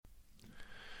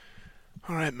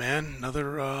All right, man.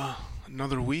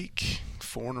 Another week,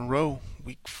 four in a row,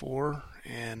 week four,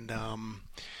 and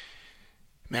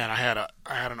man, I had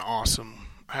an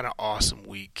awesome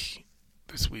week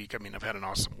this week. I mean, I've had an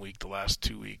awesome week the last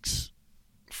 2 weeks,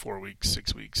 4 weeks,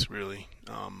 6 weeks, really.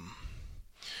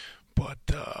 But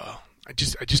I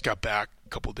just got back a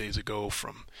couple days ago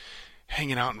from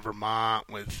hanging out in Vermont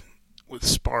with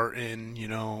Spartan,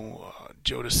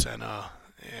 Joe DeSena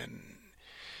and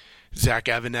Zach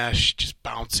Avanesh, just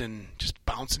bouncing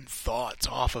thoughts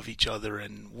off of each other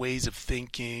and ways of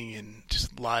thinking and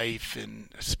just life. And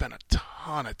I spent a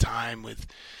ton of time with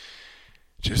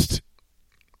just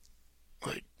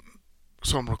like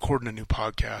so I'm recording a new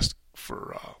podcast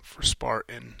for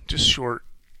Spartan, just short,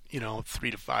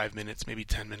 3 to 5 minutes, maybe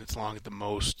 10 minutes long at the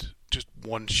most. Just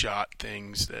one shot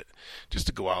things that just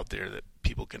to go out there that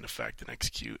people can affect and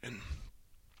execute. And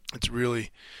it's really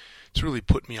it's really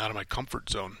put me out of my comfort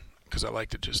zone because I like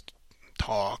to just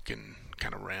talk and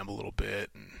kind of ramble a little bit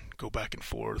and go back and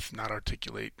forth, not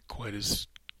articulate quite as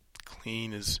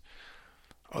clean as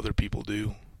other people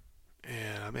do.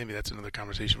 And maybe that's another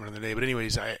conversation for another day. But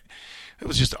anyways, it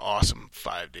was just an awesome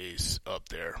 5 days up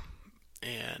there.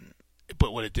 And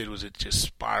but what it did was it just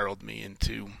spiraled me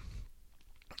into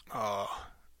uh,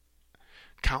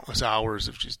 countless hours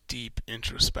of just deep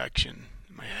introspection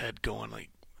in my head, going like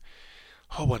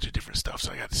a whole bunch of different stuff.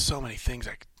 So I got so many things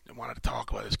I wanted to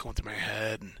talk about that's going through my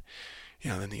head.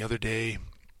 And then the other day,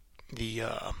 the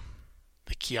uh,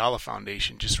 the Kiala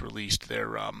Foundation just released their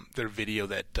video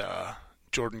that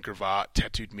Jordan Gravatt,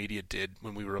 Tattooed Media, did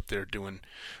when we were up there doing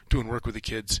work with the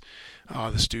kids,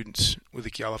 the students with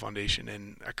the Kiala Foundation,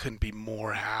 and I couldn't be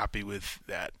more happy with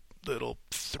that little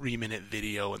 3-minute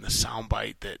video and the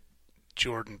soundbite that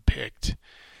Jordan picked.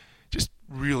 Just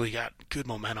really got good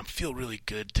momentum. Feel really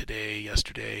good today,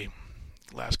 yesterday,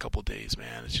 last couple of days,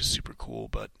 man. It's just super cool.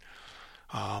 But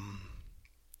um,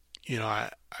 I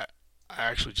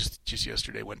actually just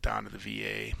yesterday went down to the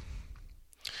VA.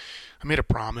 I made a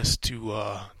promise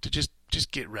to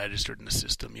just get registered in the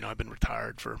system. I've been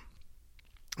retired for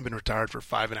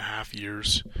 5.5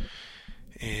 years,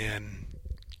 and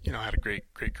I had a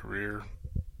great career.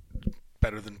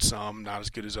 Better than some, not as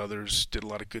good as others. Did a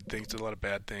lot of good things, did a lot of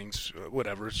bad things.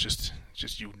 Whatever. It's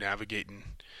just you navigating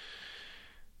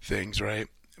things, right?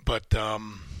 But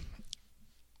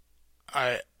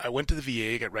I went to the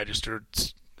VA, got registered,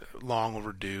 long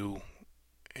overdue,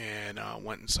 and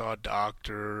went and saw a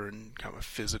doctor and got my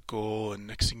physical. And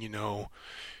next thing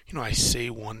I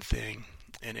say one thing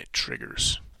and it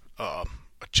triggers a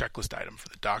checklist item for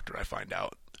the doctor. I find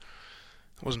out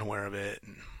I wasn't aware of it,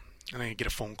 and I get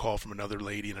a phone call from another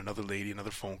lady and another lady,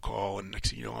 another phone call, and next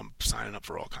thing you know, I'm signing up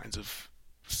for all kinds of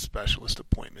specialist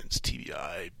appointments,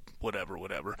 TBI,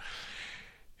 whatever.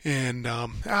 And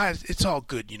it's all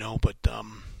good, but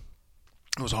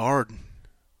it was hard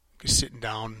sitting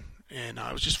down, and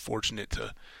I was just fortunate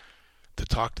to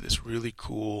talk to this really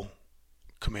cool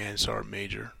command sergeant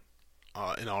major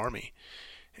in the Army.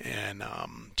 And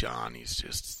John, he's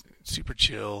just super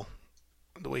chill.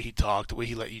 The way he talked, the way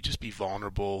he let you just be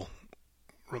vulnerable,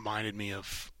 reminded me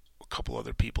of a couple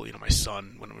other people. My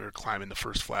son, when we were climbing the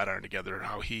first Flatiron together,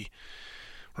 how he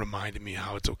reminded me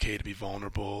how it's okay to be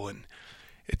vulnerable. And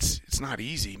it's not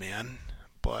easy, man.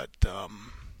 But I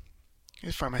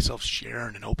find myself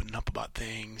sharing and opening up about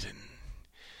things, and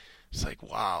it's like,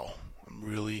 wow, I'm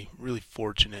really, really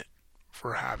fortunate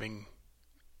for having,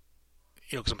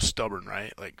 because I'm stubborn,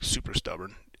 right? Like super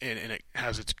stubborn, and it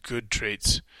has its good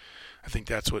traits. I think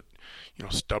that's what,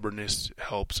 stubbornness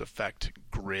helps affect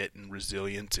grit and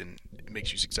resilience, and it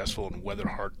makes you successful and weather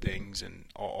hard things and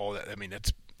all that. I mean,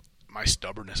 that's my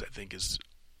stubbornness. I think is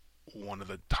one of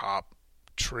the top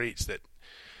traits that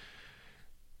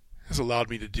has allowed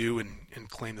me to do and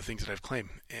claim the things that I've claimed.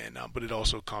 And but it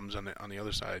also comes on the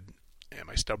other side, and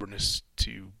my stubbornness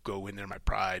to go in there, my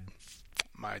pride,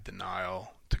 my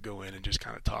denial to go in and just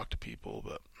kind of talk to people.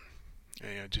 But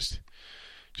just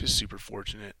super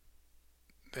fortunate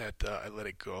that I let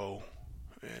it go.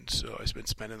 And so I've been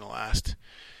spending the last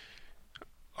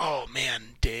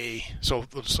day. So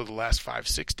the last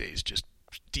 5-6 days just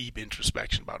deep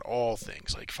introspection about all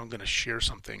things. Like, if I'm going to share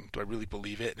something, do I really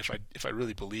believe it? And if I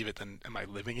really believe it, then am I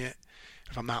living it?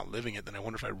 If I'm not living it, then I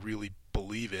wonder if I really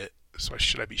believe it. So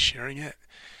should I be sharing it?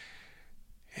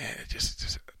 And it's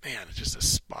just a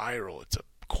spiral. It's a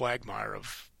quagmire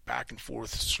of back and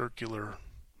forth, circular.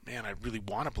 Man, I really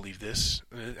want to believe this.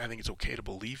 I think it's okay to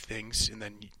believe things, and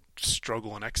then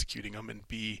struggle in executing them, and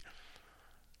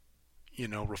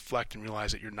reflect and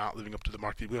realize that you're not living up to the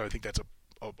mark that you believe. I think that's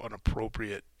an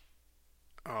appropriate,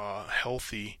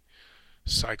 healthy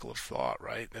cycle of thought,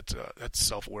 right? That's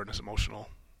self-awareness, emotional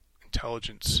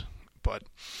intelligence. But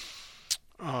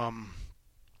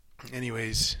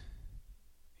anyways,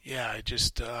 yeah, I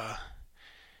just man,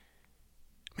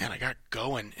 I got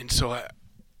going, and so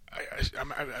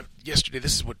yesterday.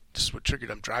 This is what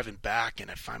triggered. I'm driving back,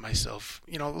 and I find myself,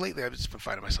 lately I've just been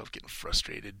finding myself getting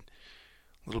frustrated,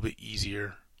 a little bit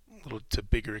easier, a little to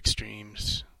bigger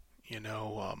extremes. I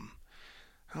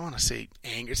don't want to say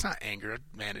anger. It's not anger. I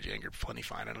manage anger plenty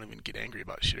fine. I don't even get angry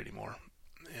about shit anymore.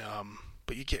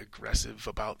 But you get aggressive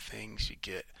about things.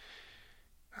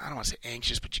 I don't want to say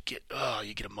anxious, but you get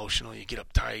emotional, you get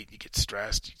uptight, you get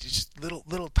stressed. You just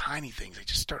little tiny things. They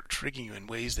just start triggering you in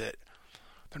ways that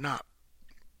you're not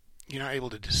able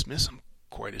to dismiss them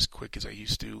quite as quick as I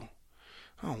used to.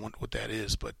 I don't know what that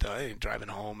is, but I'm driving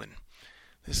home, and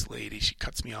this lady, she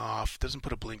cuts me off, doesn't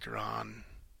put a blinker on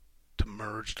to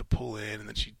merge, to pull in, and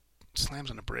then she slams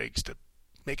on the brakes to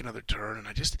make another turn, and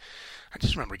I just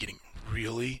remember getting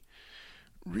really,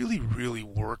 really, really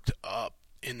worked up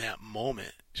in that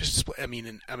moment.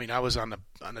 I was on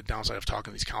the downside of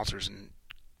talking to these counselors and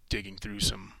digging through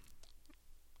some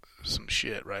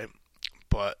shit, right?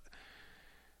 But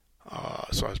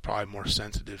so I was probably more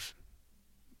sensitive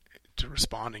to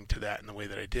responding to that in the way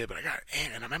that I did. But I got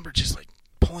angry, and I remember just like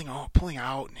pulling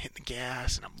out and hitting the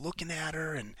gas, and I'm looking at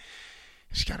her, and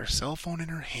she's got her cell phone in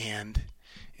her hand,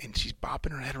 and she's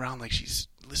bopping her head around like she's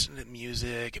listening to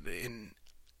music, and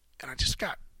I just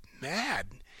got mad.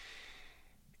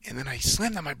 And then I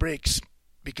slammed on my brakes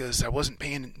because I wasn't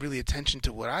paying really attention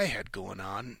to what I had going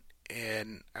on.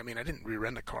 And I didn't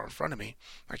rear-end the car in front of me.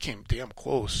 I came damn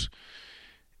close.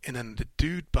 And then the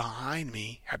dude behind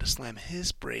me had to slam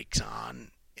his brakes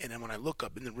on. And then when I look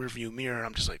up in the rearview mirror,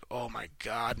 I'm just like, oh my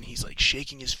God. And he's like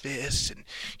shaking his fists, and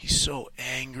he's so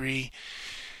angry.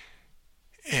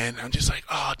 And I'm just like,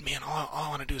 oh man, all I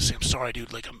want to do is say, I'm sorry,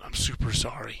 dude. Like, I'm super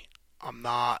sorry. I'm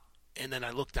not. And then I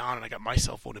look down, and I got my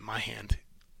cell phone in my hand.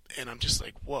 And I'm just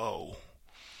like, whoa.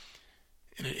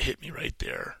 And it hit me right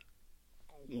there.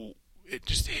 It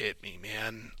just hit me,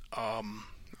 man. I'm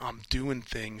doing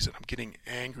things, and I'm getting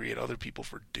angry at other people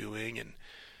for doing,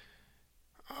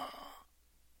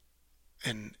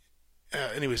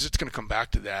 anyways, it's gonna come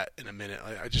back to that in a minute.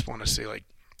 I just want to say, like,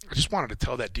 I just wanted to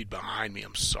tell that dude behind me,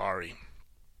 I'm sorry.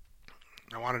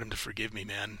 I wanted him to forgive me,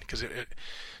 man, because it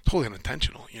totally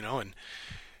unintentional,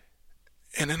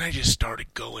 and then I just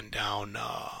started going down,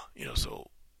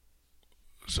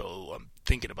 so I'm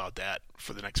thinking about that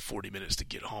for the next 40 minutes to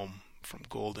get home from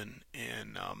Golden,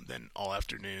 and then all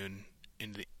afternoon,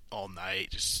 all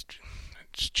night, just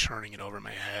churning it over in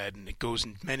my head, and it goes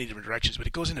in many different directions, but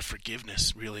it goes into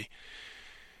forgiveness, really.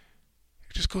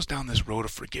 It just goes down this road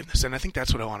of forgiveness, and I think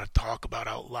that's what I want to talk about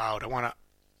out loud. I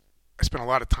spend a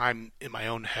lot of time in my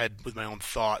own head with my own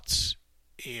thoughts,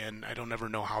 and I don't ever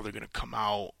know how they're going to come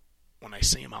out when I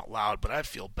say them out loud, but I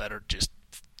feel better just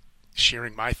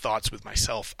sharing my thoughts with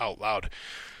myself out loud,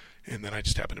 and then I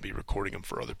just happen to be recording them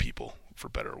for other people, for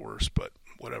better or worse, but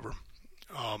whatever.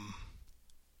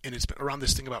 And it's been around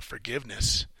this thing about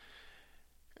forgiveness,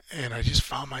 and I just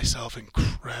found myself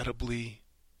incredibly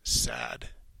sad,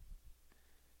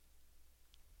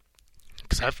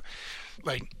 because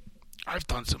I've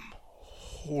done some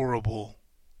horrible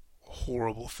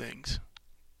things.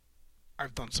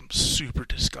 I've done some super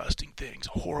disgusting things,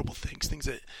 horrible things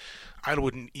that I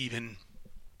wouldn't even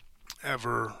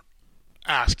ever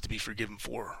ask to be forgiven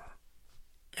for.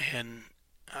 And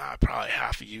probably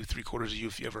half of you, 3/4 of you,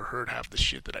 if you ever heard half the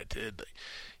shit that I did,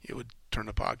 you would turn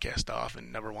the podcast off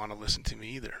and never want to listen to me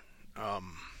either.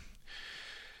 And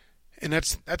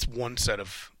that's one set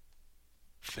of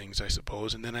things, I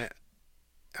suppose. And then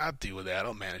I'll deal with that.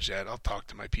 I'll manage that. I'll talk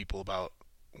to my people about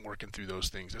working through those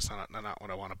things. That's not what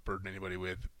I want to burden anybody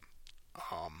with.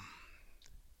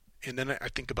 And then I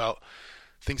think about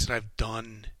things that I've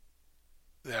done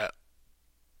that,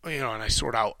 and I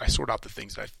sort out the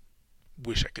things that I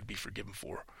wish I could be forgiven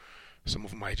for. Some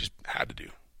of them I just had to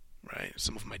do, right?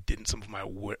 Some of them I didn't. Some of them I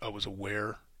was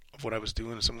aware of what I was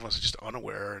doing, and some of us are just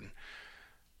unaware. And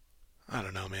I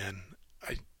don't know, man.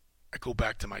 I go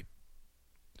back to my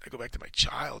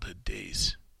childhood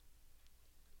days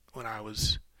when I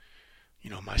was,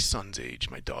 my son's age,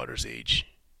 my daughter's age,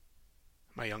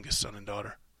 my youngest son and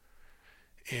daughter,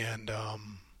 and I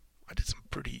did some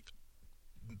pretty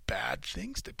bad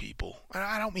things to people.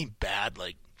 I don't mean bad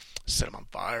like set them on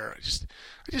fire. I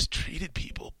just treated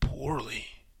people poorly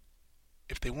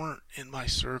if they weren't in my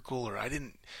circle, or I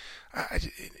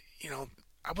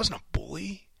wasn't a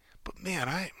bully, but man,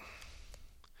 I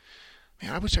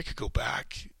wish I could go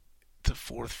back to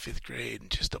 4th, 5th grade and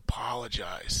just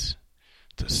apologize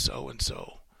to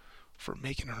so-and-so for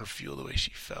making her feel the way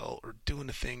she felt, or doing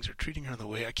the things, or treating her the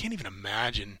way. I can't even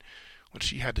imagine what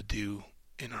she had to do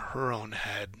in her own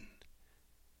head.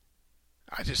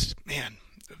 I just, man,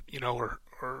 or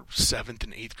 7th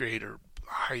and 8th grade or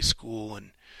high school,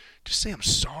 and just say I'm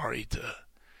sorry to,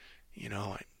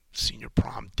 a senior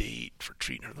prom date for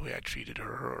treating her the way I treated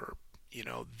her, or,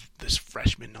 this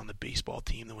freshman on the baseball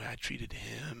team the way I treated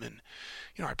him. And,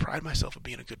 I pride myself on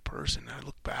being a good person. And I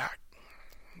look back,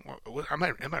 am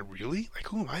I really? Like,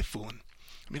 who am I fooling?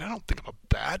 I mean, I don't think I'm a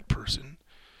bad person.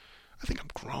 I think I'm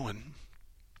growing,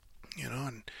 and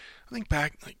I think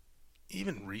back, like,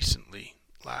 even recently,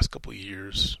 last couple of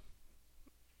years,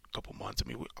 couple months, I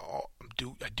mean, I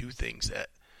do things that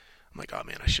I'm like, oh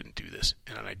man, I shouldn't do this,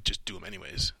 and I just do them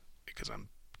anyways because I'm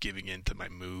giving into my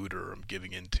mood, or I'm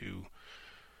giving into,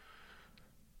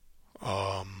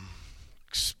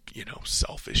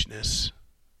 selfishness,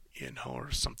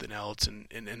 or something else, and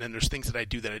then there's things that I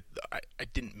do that I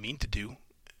didn't mean to do.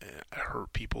 I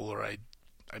hurt people, or I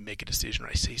make a decision, or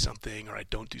I say something, or I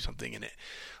don't do something,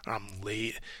 or I'm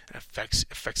late, and it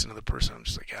affects another person. I'm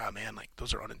just like, man, like,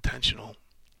 those are unintentional.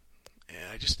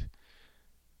 And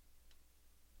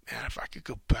if I could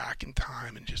go back in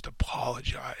time and just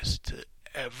apologize to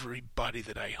everybody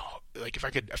that if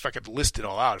I could list it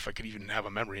all out, if I could even have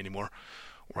a memory anymore,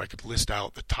 or I could list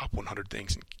out the top 100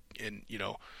 things and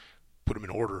put them in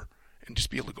order, and just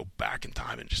be able to go back in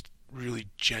time and just really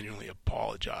genuinely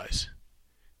apologize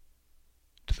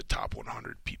to the top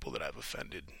 100 people that I've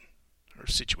offended, or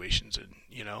situations, and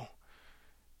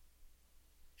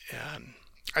and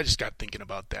I just got thinking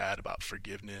about that, about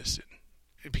forgiveness,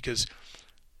 and because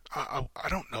I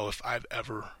don't know if I've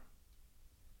ever.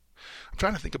 I'm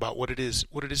trying to think about what it is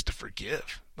to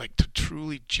forgive, like to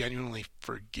truly, genuinely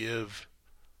forgive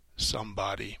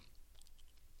somebody.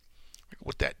 Like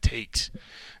what that takes.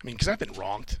 I mean, because I've been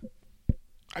wronged.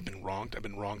 I've been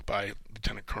wronged by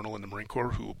Lieutenant Colonel in the Marine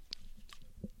Corps who,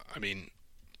 I mean,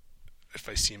 if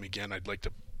I see him again, I'd like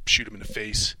to shoot him in the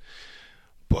face.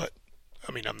 But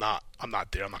I mean, I'm not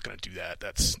there. I'm not going to do that.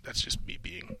 That's just me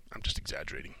being. I'm just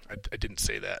exaggerating. I didn't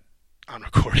say that on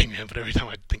recording, man. But every time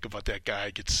I think about that guy,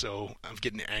 I'm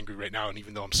getting angry right now. And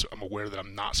even though I'm aware that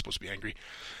I'm not supposed to be angry,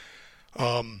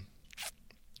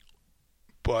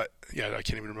 but yeah, I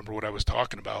can't even remember what I was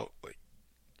talking about. Like,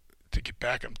 to get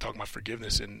back, I'm talking about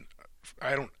forgiveness, and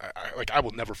I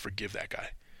will never forgive that guy.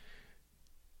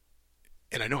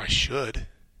 And I know I should,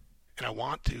 and I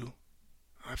want to.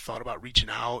 I've thought about reaching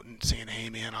out and saying,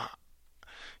 hey man,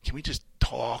 can we just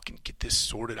talk and get this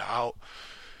sorted out?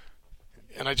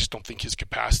 And I just don't think his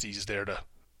capacity is there to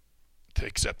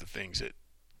accept the things that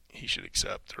he should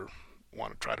accept, or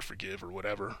want to try to forgive, or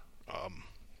whatever.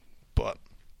 But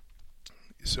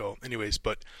there's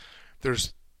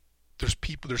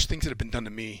things that have been done to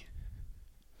me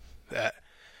that,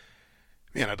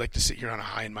 man, I'd like to sit here on a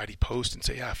high and mighty post and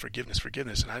say, yeah,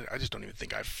 forgiveness. And I just don't even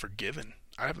think I've forgiven.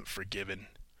 I haven't forgiven.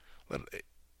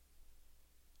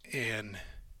 And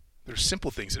there's simple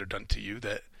things that are done to you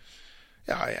that,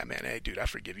 yeah, man, hey, dude, I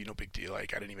forgive you, no big deal.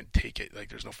 Like, I didn't even take it. Like,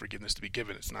 there's no forgiveness to be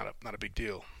given. It's not a big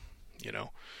deal, I'm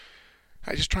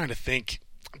just trying to think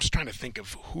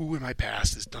of who in my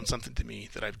past has done something to me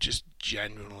that I've just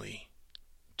genuinely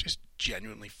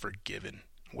forgiven.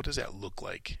 What does that look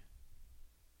like?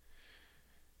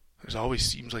 There's always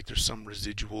seems like there's some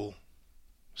residual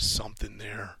something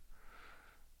there.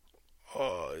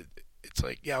 It's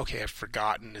like, yeah, okay, I've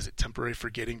forgotten. Is it temporary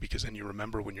forgetting because then you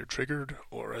remember when you're triggered?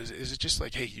 Or is it just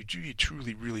like, hey, you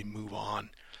truly, really move on?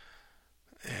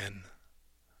 And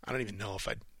I don't even know if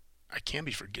I can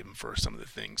be forgiven for some of the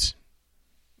things,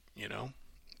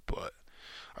 but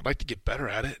I'd like to get better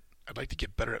at it. I'd like to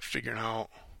get better at figuring out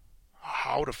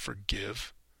how to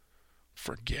forgive,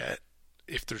 forget,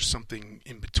 if there's something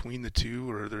in between the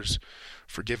two, or there's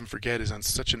forgive and forget is on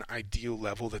such an ideal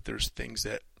level that there's things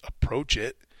that approach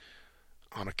it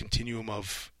on a continuum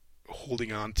of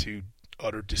holding on to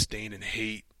utter disdain and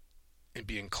hate and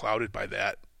being clouded by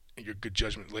that and your good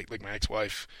judgment, like my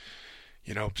ex-wife,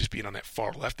 just being on that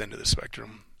far left end of the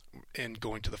spectrum, and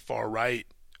going to the far right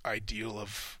ideal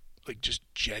of like just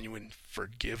genuine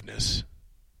forgiveness.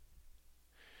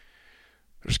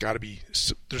 There's got to be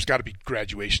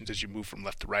graduations as you move from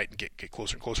left to right and get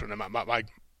closer and closer. And my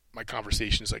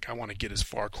conversation is like, I want to get as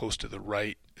far close to the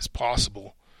right as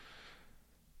possible,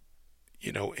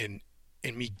 and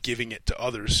me giving it to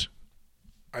others.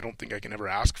 I don't think I can ever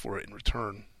ask for it in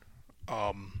return.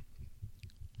 But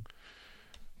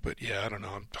yeah, I don't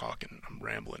know. I'm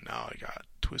rambling now. I got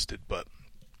twisted, but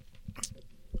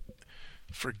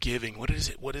forgiving. What is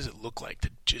it? What does it look like to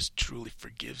just truly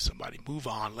forgive somebody? Move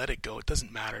on, let it go. It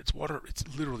doesn't matter. It's water. It's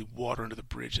literally water under the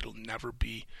bridge. It'll never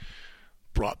be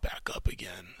brought back up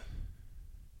again.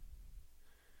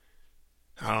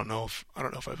 I don't know if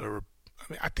I've ever. I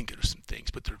mean, I think there's some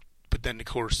things, but then of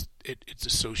course it's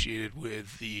associated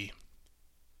with the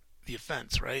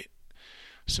offense, right?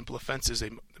 Simple offenses, they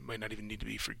might not even need to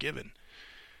be forgiven.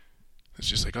 It's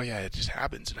just like, oh yeah, it just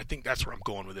happens. And I think that's where I'm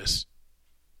going with this.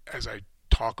 As I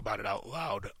talk about it out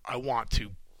loud,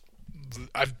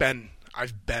 I've been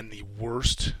the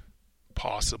worst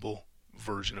possible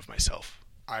version of myself.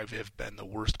 I have been the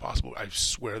worst possible. I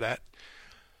swear that.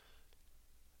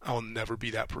 I'll never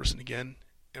be that person again.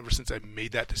 Ever since I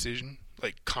made that decision,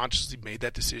 like consciously made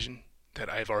that decision that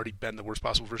I've already been the worst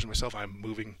possible version of myself, I'm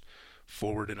moving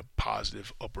forward in a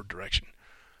positive upward direction.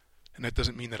 And that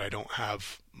doesn't mean that I don't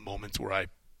have moments where I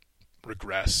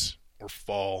regress or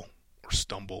fall or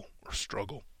stumble or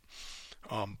struggle.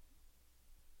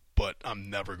 But I'm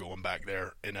never going back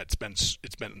there. And it's been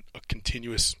a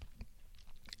continuous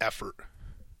effort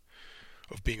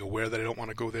of being aware that I don't want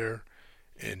to go there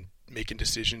and making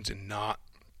decisions and not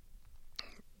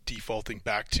defaulting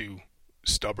back to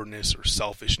stubbornness or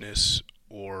selfishness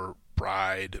or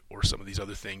pride or some of these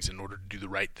other things in order to do the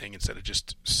right thing instead of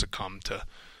just succumb to,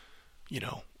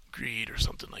 greed or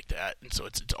something like that. And so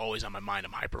it's always on my mind.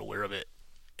 I'm hyper aware of it.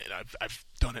 And I've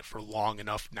done it for long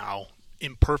enough now,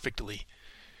 imperfectly,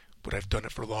 but I've done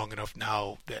it for long enough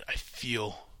now that I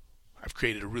feel I've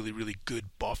created a really, really good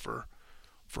buffer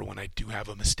for when I do have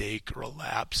a mistake or a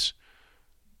lapse.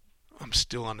 I'm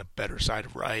still on the better side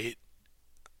of right.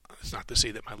 It's not to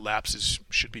say that my lapses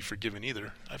should be forgiven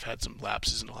either. I've had some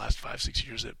lapses in the last 5-6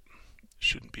 years that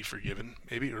shouldn't be forgiven,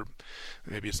 maybe, or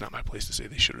maybe it's not my place to say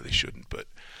they should or they shouldn't, but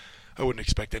I wouldn't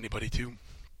expect anybody to.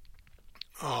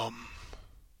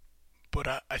 But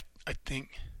I think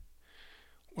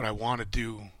what I want to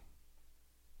do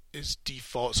is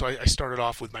default. So I started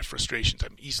off with my frustrations.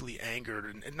 I'm easily angered,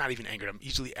 and not even angered. I'm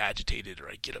easily agitated, or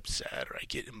I get upset, or I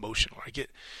get emotional, or I get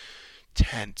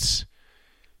tense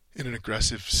in an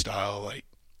aggressive style, like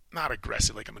not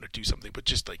aggressive like I'm going to do something, but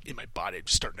just like in my body, I'm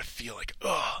just starting to feel like,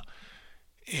 ugh.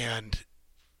 And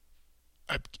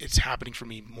it's happening for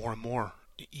me more and more.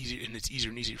 And it's easier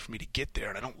and easier for me to get there,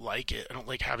 and I don't like it. I don't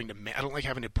like having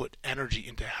to put energy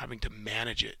into having to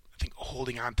manage it. I think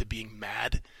holding on to being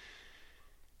mad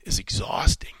is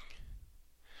exhausting.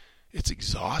 It's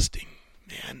exhausting,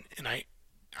 man. And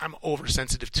I'm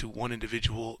oversensitive to one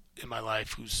individual in my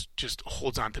life who's just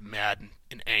holds on to mad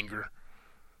and anger.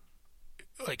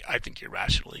 Like, I think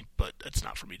irrationally, but that's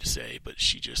not for me to say. But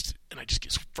I just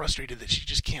get so frustrated that she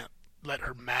just can't let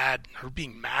her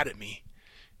being mad at me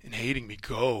and hating me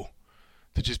go,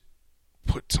 to just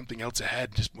put something else ahead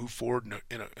and just move forward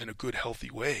in a good, healthy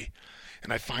way.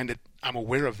 And I find that I'm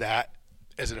aware of that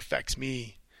as it affects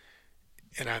me,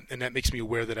 and that makes me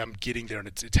aware that I'm getting there and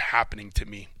it's happening to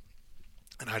me.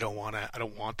 And I don't want that. I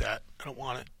don't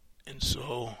want it. And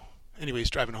so,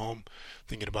 anyways, driving home,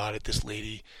 thinking about it, this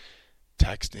lady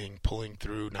texting, pulling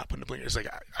through, not putting the blinker. It's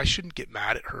like, I shouldn't get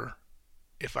mad at her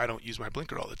if I don't use my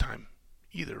blinker all the time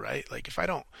either, right? Like,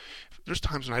 there's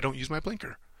times when I don't use my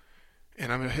blinker,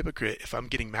 and I'm a hypocrite if I'm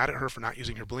getting mad at her for not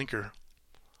using her blinker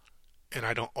and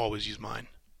I don't always use mine.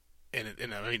 And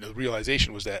I mean, the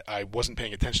realization was that I wasn't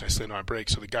paying attention. I slammed on my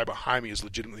brakes. So the guy behind me is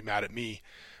legitimately mad at me,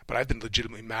 but I've been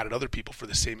legitimately mad at other people for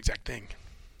the same exact thing.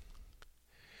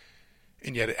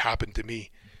 And yet it happened to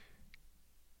me.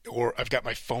 Or I've got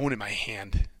my phone in my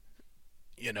hand,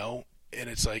 and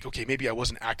it's like, okay, maybe I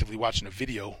wasn't actively watching a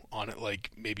video on it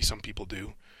like maybe some people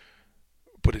do,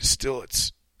 but it's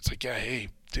like, yeah, hey,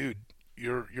 dude,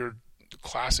 you're the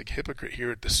classic hypocrite here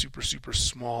at the super, super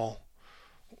small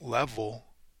level,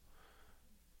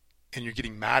 and you're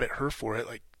getting mad at her for it.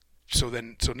 Like, so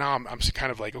now I'm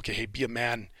kind of like, okay, hey, be a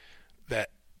man, that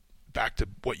back to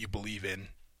what you believe in,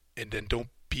 and then don't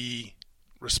be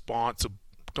responsible.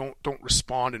 Don't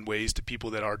respond in ways to people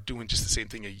that are doing just the same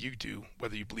thing that you do,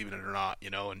 whether you believe in it or not,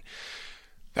 and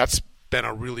that's been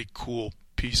a really cool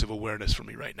piece of awareness for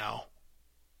me right now.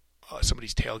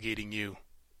 Somebody's tailgating you,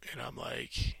 and I'm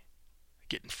like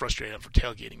getting frustrated for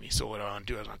tailgating me. So what I want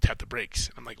to do is I want to tap the brakes.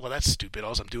 And I'm like, well, that's stupid.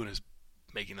 All I'm doing is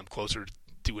making them closer,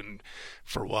 doing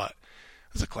for what?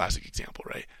 That's a classic example,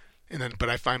 right? But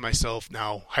I find myself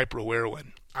now hyper aware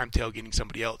when I'm tailgating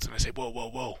somebody else, and I say,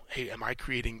 whoa, hey, am I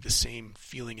creating the same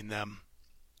feeling in them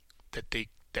that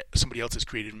somebody else has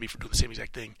created in me for doing the same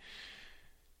exact thing?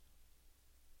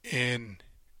 And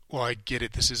while I get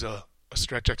it, this is a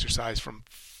stretch exercise from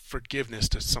forgiveness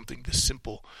to something this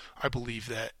simple. I believe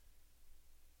that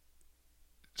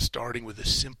starting with the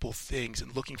simple things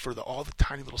and looking for all the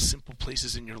tiny little simple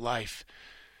places in your life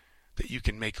that you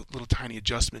can make little tiny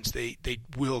adjustments. They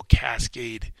will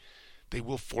cascade. They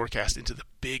will forecast into the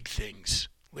big things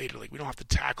later. Like, we don't have to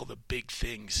tackle the big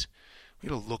things. We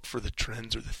got to look for the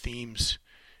trends or the themes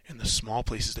in the small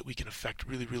places that we can affect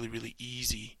really, really, really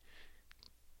easy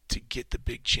to get the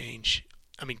big change.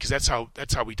 I mean, because that's how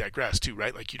we digress too,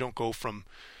 right? Like, you don't go from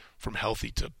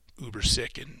healthy to uber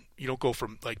sick, and you don't go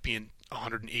from like being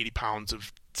 180 pounds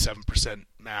of 7%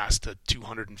 mass to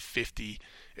 250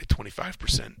 at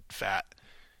 25% fat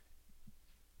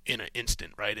in an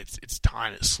instant, right? It's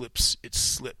time. It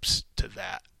slips to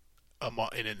that.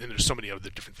 And there's so many other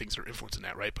different things that are influencing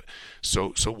that, right? But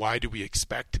so why do we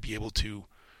expect to be able to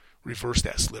reverse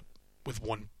that slip with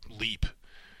one leap?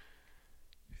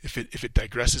 If it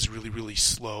digresses really, really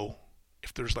slow,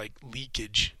 if there's like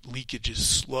leakage is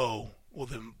slow, well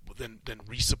then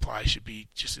resupply should be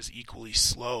just as equally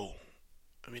slow.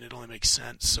 I mean, it only makes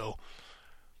sense. So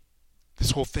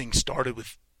this whole thing started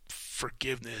with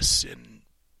forgiveness and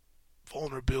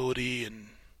vulnerability, and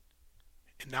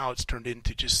now it's turned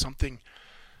into just something.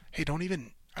 Hey, I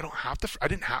don't have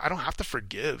to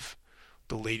forgive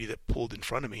the lady that pulled in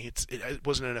front of me. It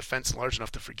wasn't an offense large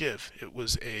enough to forgive. It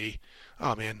was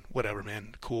oh man, whatever,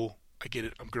 man, cool, I get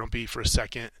it, I'm grumpy for a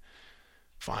second,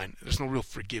 fine. There's no real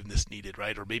forgiveness needed,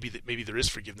 right? Or maybe there is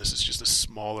forgiveness. It's just a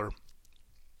smaller,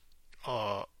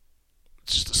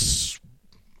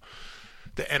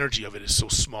 the energy of it is so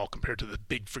small compared to the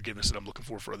big forgiveness that I'm looking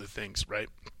for other things, right?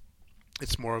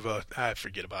 It's more of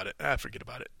forget about it.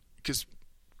 Because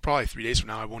probably 3 days from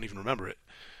now, I won't even remember it.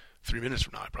 3 minutes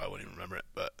from now, I probably won't even remember it.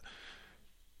 But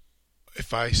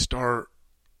if I start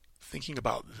thinking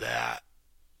about that,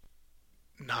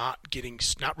 not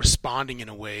responding in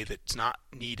a way that's not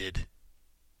needed,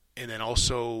 and then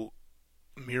also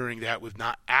mirroring that with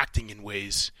not acting in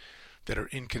ways that are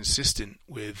inconsistent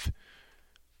with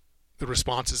the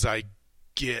responses I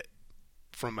get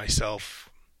from myself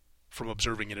from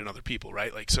observing it in other people,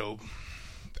 right? Like, so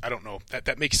I don't know,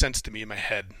 that makes sense to me in my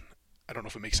head. I don't know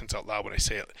if it makes sense out loud when I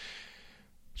say it.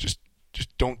 Just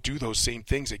don't do those same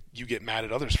things that you get mad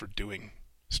at others for doing.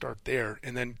 Start there,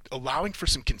 and then allowing for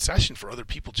some concession for other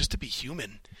people, just to be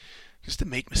human, just to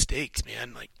make mistakes,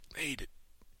 man. Like, hey,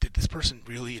 did this person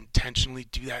really intentionally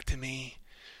do that to me?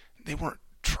 They weren't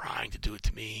trying to do it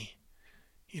to me.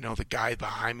 You know, the guy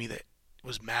behind me that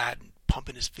was mad and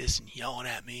pumping his fists and yelling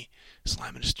at me,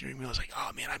 slamming the steering wheel. I was like,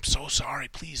 oh man, I'm so sorry.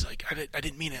 Please, like, I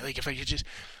didn't mean it. Like, if I could just.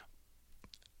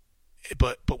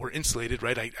 But we're insulated,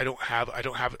 right? I don't have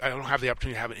the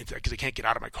opportunity to have it because I can't get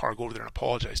out of my car, go over there and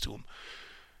apologize to him,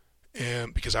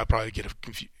 and because I'll probably get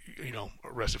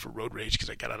arrested for road rage because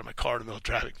I got out of my car in the middle of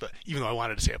traffic. But even though I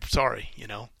wanted to say I'm sorry,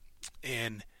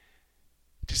 and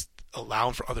just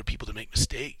allowing for other people to make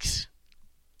mistakes,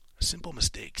 simple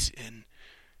mistakes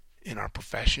in our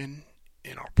profession,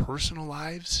 in our personal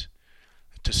lives,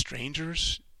 to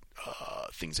strangers,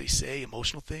 things they say,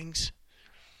 emotional things.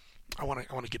 I want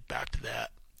to get back to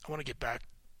that. I want to get back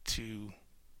to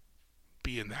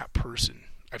being that person.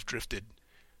 I've drifted.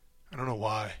 I don't know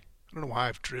why.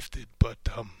 I've drifted, but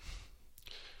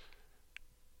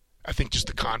I think just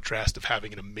the contrast of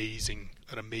having an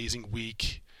amazing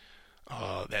week,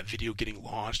 that video getting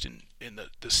launched, and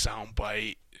the sound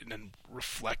bite, and then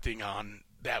reflecting on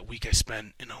that week I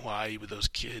spent in Hawaii with those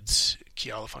kids,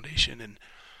 Keala Foundation, and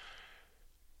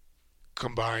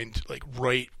combined like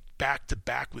right back to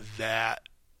back with that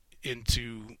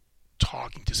into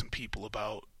talking to some people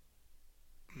about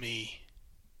me,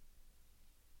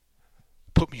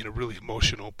 put me in a really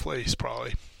emotional place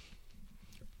probably.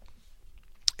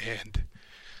 And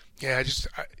yeah,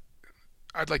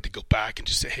 I'd like to go back and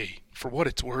just say, hey, for what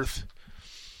it's worth,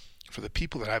 for the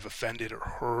people that I've offended or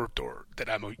hurt or that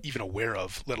I'm even aware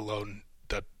of, let alone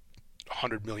the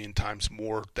 100 million times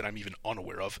more that I'm even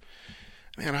unaware of,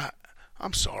 man,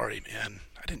 I'm sorry, man.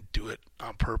 I didn't do it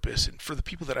on purpose. And for the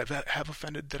people that I have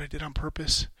offended that I did on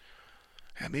purpose,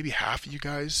 and maybe half of you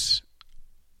guys,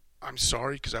 I'm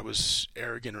sorry because I was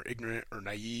arrogant or ignorant or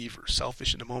naive or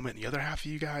selfish in the moment. And the other half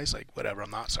of you guys, like, whatever, I'm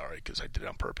not sorry because I did it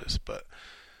on purpose. But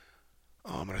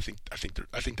and I think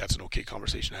that's an okay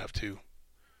conversation to have too.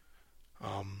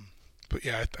 But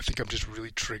yeah, I think I'm just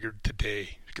really triggered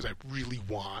today because I really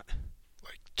want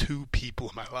like 2 people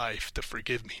in my life to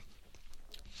forgive me.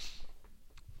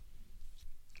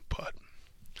 But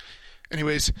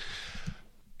anyways,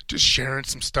 just sharing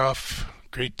some stuff.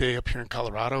 Great day up here in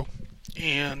Colorado.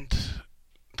 And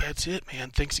that's it,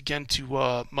 man. Thanks again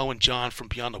to Mo and John from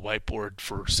Beyond the Whiteboard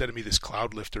for sending me this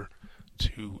cloud lifter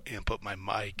to amp up my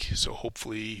mic. So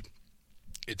hopefully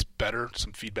it's better.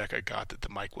 Some feedback I got that the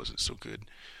mic wasn't so good.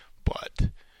 But,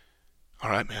 all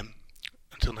right, man.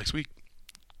 Until next week.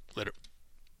 Later.